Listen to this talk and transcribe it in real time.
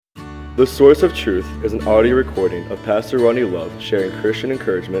The Source of Truth is an audio recording of Pastor Ronnie Love sharing Christian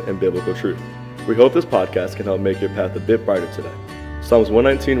encouragement and biblical truth. We hope this podcast can help make your path a bit brighter today. Psalms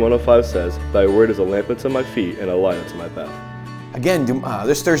 119:105 says, "Thy word is a lamp unto my feet and a light unto my path." Again,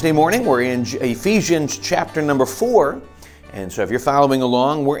 this Thursday morning, we're in Ephesians chapter number 4. And so if you're following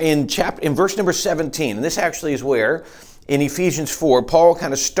along, we're in verse number 17. And this actually is where, in Ephesians 4, Paul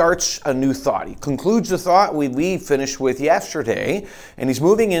kind of starts a new thought. He concludes the thought we finished with yesterday, and he's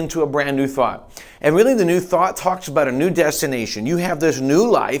moving into a brand new thought. And really the new thought talks about a new destination. You have this new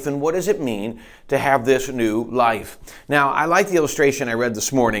life, and what does it mean to have this new life? Now, I like the illustration I read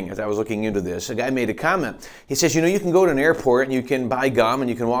this morning as I was looking into this. A guy made a comment. He says, you can go to an airport and you can buy gum and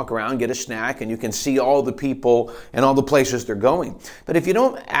you can walk around, get a snack, and you can see all the people and all the places they're going. But if you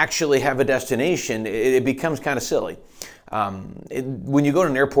don't actually have a destination, it becomes kind of silly. When you go to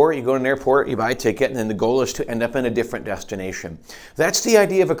an airport, you buy a ticket, and then the goal is to end up in a different destination. That's the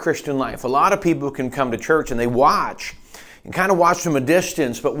idea of a Christian life. A lot of people can come to church and they watch from a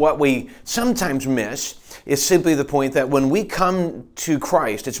distance, but what we sometimes miss is simply the point that when we come to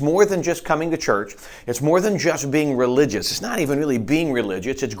Christ, it's more than just coming to church. It's more than just being religious. It's not even really being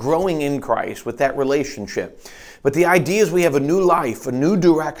religious. It's growing in Christ with that relationship. But the idea is we have a new life, a new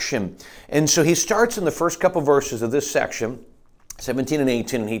direction. And so he starts in the first couple verses of this section, 17 and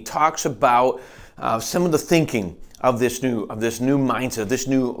 18, and he talks about some of the thinking of this new mindset, this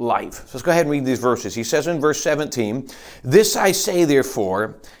new life. So let's go ahead and read these verses. He says in verse 17, "This I say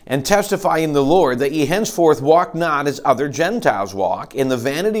therefore, and testify in the Lord, that ye henceforth walk not as other Gentiles walk, in the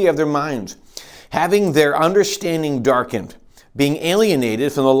vanity of their minds, having their understanding darkened, being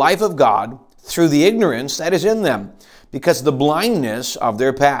alienated from the life of God through the ignorance that is in them, because of the blindness of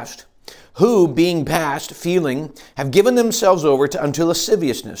their past. Who, being past feeling, have given themselves over unto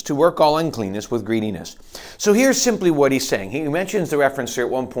lasciviousness, to work all uncleanness with greediness." So here's simply what he's saying. He mentions the reference here at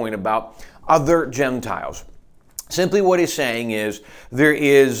one point about other Gentiles. Simply what he's saying is, there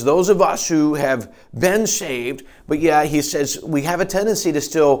is those of us who have been saved, but yeah, he says we have a tendency to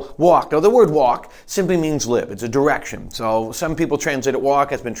still walk. Now, the word walk simply means live. It's a direction. So some people translate it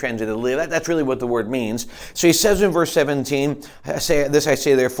walk, has been translated live. That's really what the word means. So he says in verse 17, "This I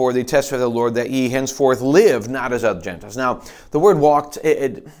say therefore, they testify the Lord, that ye henceforth live not as other Gentiles." Now, the word walked,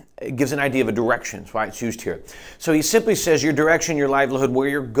 it gives an idea of a direction. That's why it's used here. So he simply says your direction, your livelihood, where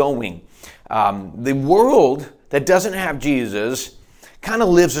you're going. The world that doesn't have Jesus kind of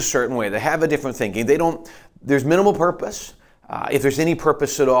lives a certain way. They have a different thinking. There's minimal purpose. If there's any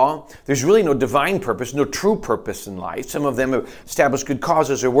purpose at all, there's really no divine purpose, no true purpose in life. Some of them have established good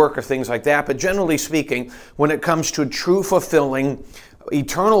causes or work or things like that. But generally speaking, when it comes to a true fulfilling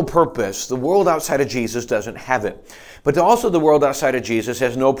eternal purpose, the world outside of Jesus doesn't have it. But also the world outside of Jesus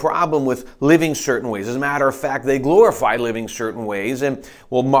has no problem with living certain ways. As a matter of fact, they glorify living certain ways and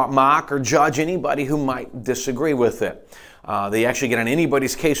will mock or judge anybody who might disagree with it. They actually get on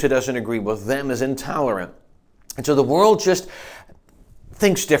anybody's case who doesn't agree with them as intolerant. And so the world just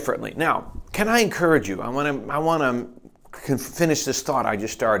thinks differently. Now, can I encourage you? I want to finish this thought I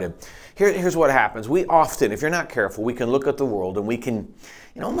just started. Here's what happens. We often, if you're not careful, we can look at the world and we can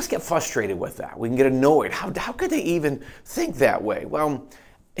almost get frustrated with that. We can get annoyed. How could they even think that way? Well,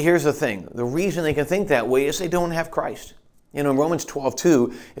 here's the thing. The reason they can think that way is they don't have Christ. In Romans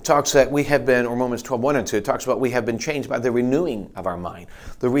 12:2, it talks that we have been, or Romans 12:1 and 2, it talks about we have been changed by the renewing of our mind,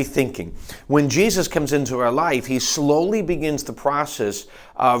 the rethinking. When Jesus comes into our life, he slowly begins the process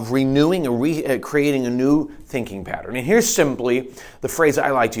of renewing and creating a new thinking pattern. And here's simply the phrase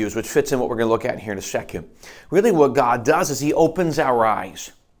I like to use, which fits in what we're going to look at here in a second. Really what God does is he opens our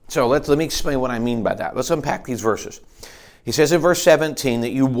eyes. So let me explain what I mean by that. Let's unpack these verses. He says in verse 17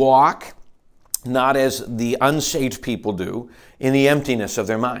 that you walk not as the unsaved people do, in the emptiness of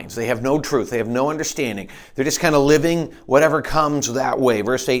their minds. They have no truth. They have no understanding. They're just kind of living whatever comes that way.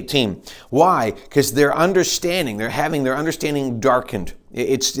 Verse 18. Why? Because they're having their understanding darkened.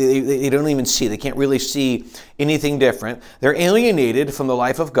 They don't even see. They can't really see anything different. They're alienated from the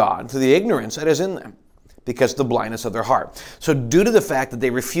life of God through the ignorance that is in them, because of the blindness of their heart. So due to the fact that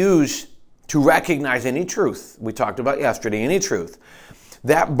they refuse to recognize any truth, we talked about yesterday, any truth,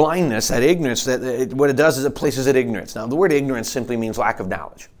 that blindness, that ignorance, what it does is it places it ignorance. Now, the word ignorance simply means lack of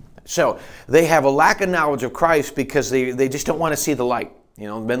knowledge. So they have a lack of knowledge of Christ because they just don't want to see the light.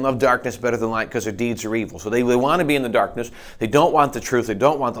 Men love darkness better than light because their deeds are evil. So they want to be in the darkness. They don't want the truth. They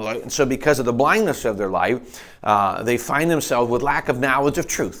don't want the light. And so because of the blindness of their life, they find themselves with lack of knowledge of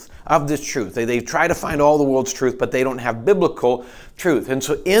truth, of this truth. They try to find all the world's truth, but they don't have biblical truth. And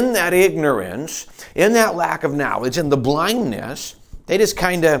so in that ignorance, in that lack of knowledge, in the blindness, they just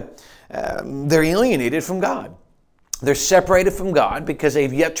they're alienated from God. They're separated from God because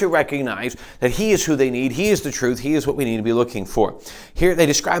they've yet to recognize that He is who they need. He is the truth. He is what we need to be looking for. Here they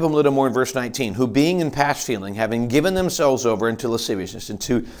describe Him a little more in verse 19, who being in past feeling, having given themselves over into lasciviousness,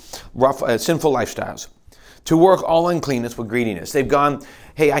 into rough, sinful lifestyles, to work all uncleanness with greediness. They've gone,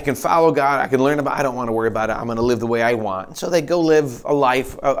 hey, I can follow God. I can learn about it. I don't want to worry about it. I'm going to live the way I want. And so they go live a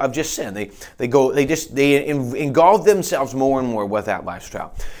life of just sin. They engulf themselves more and more with that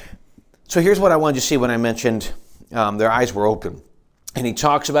lifestyle. So here's what I wanted you to see when I mentioned their eyes were open. And he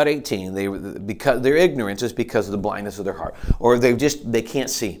talks about 18. Because their ignorance is because of the blindness of their heart. Or they can't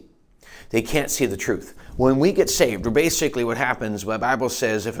see. They can't see the truth. When we get saved, or basically what happens, the Bible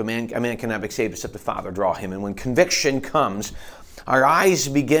says, if a man cannot be saved except the Father draw him. And when conviction comes, our eyes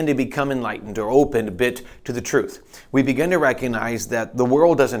begin to become enlightened or opened a bit to the truth. We begin to recognize that the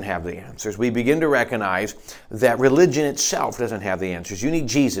world doesn't have the answers. We begin to recognize that religion itself doesn't have the answers. You need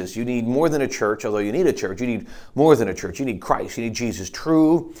Jesus. You need more than a church, although you need a church. You need more than a church. You need Christ. You need Jesus,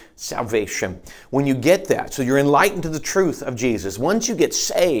 true salvation. When you get that, so you're enlightened to the truth of Jesus. Once you get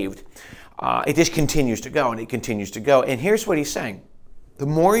saved, it just continues to go and it continues to go. And here's what he's saying. The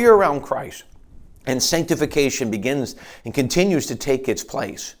more you're around Christ, and sanctification begins and continues to take its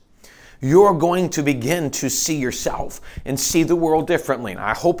place, you're going to begin to see yourself and see the world differently. And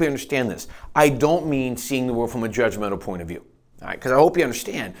I hope you understand this. I don't mean seeing the world from a judgmental point of view. All right, because I hope you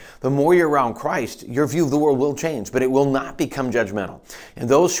understand, the more you're around Christ, your view of the world will change, but it will not become judgmental. And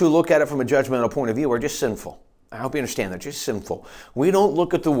those who look at it from a judgmental point of view are just sinful. I hope you understand that. Just sinful. We don't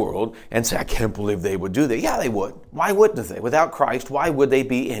look at the world and say, I can't believe they would do that. Yeah, they would. Why wouldn't they? Without Christ, why would they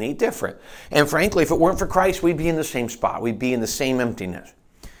be any different? And frankly, if it weren't for Christ, we'd be in the same spot. We'd be in the same emptiness.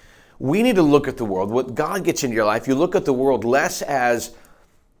 We need to look at the world. What God gets into your life, you look at the world less as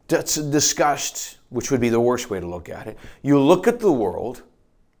disgust, which would be the worst way to look at it. You look at the world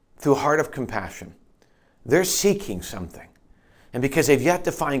through a heart of compassion. They're seeking something. And because they've yet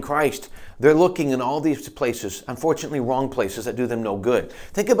to find Christ, they're looking in all these places, unfortunately wrong places that do them no good.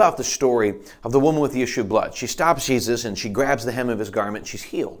 Think about the story of the woman with the issue of blood. She stops Jesus and she grabs the hem of his garment and she's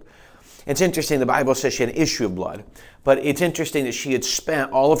healed. It's interesting, the Bible says she had an issue of blood, but it's interesting that she had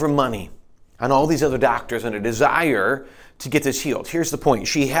spent all of her money on all these other doctors and a desire to get this healed. Here's the point.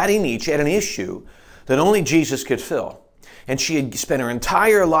 She had a need, she had an issue that only Jesus could fill. And she had spent her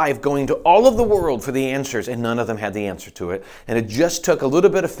entire life going to all of the world for the answers, and none of them had the answer to it. And it just took a little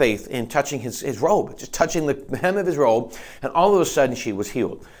bit of faith in touching his robe, just touching the hem of his robe, and all of a sudden she was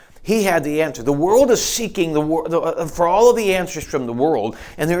healed. He had the answer. The world is seeking for all of the answers from the world,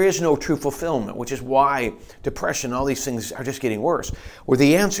 and there is no true fulfillment, which is why depression, all these things are just getting worse. Where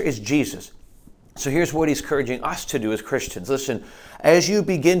the answer is Jesus. So here's what he's encouraging us to do as Christians. Listen, as you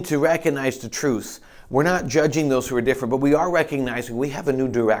begin to recognize the truth, we're not judging those who are different, but we are recognizing we have a new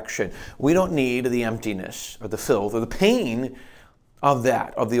direction. We don't need the emptiness or the filth or the pain of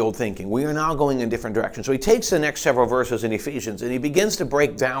the old thinking. We are now going in a different direction. So he takes the next several verses in Ephesians and he begins to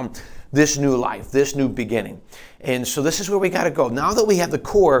break down this new life, this new beginning. And so this is where we got to go. Now that we have the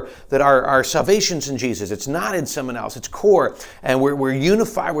core, that our salvation's in Jesus, it's not in someone else, it's core, and we're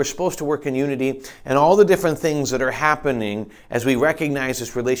unified, we're supposed to work in unity, and all the different things that are happening as we recognize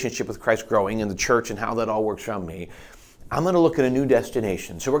this relationship with Christ growing in the church and how that all works around me. I'm going to look at a new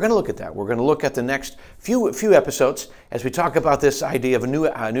destination. So we're going to look at that. We're going to look at the next few episodes as we talk about this idea of a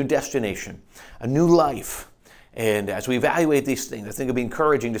new destination, a new life. And as we evaluate these things, I think it'll be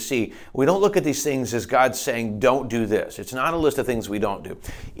encouraging to see we don't look at these things as God saying, don't do this. It's not a list of things we don't do.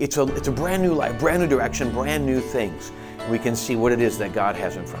 It's a brand new life, brand new direction, brand new things. We can see what it is that God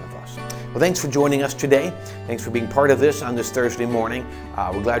has in front of us. Well, thanks for joining us today. Thanks for being part of this on this Thursday morning.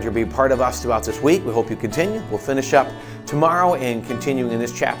 We're glad you're being part of us throughout this week. We hope you continue. We'll finish up tomorrow and continuing in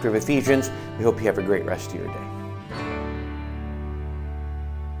this chapter of Ephesians. We hope you have a great rest of your day.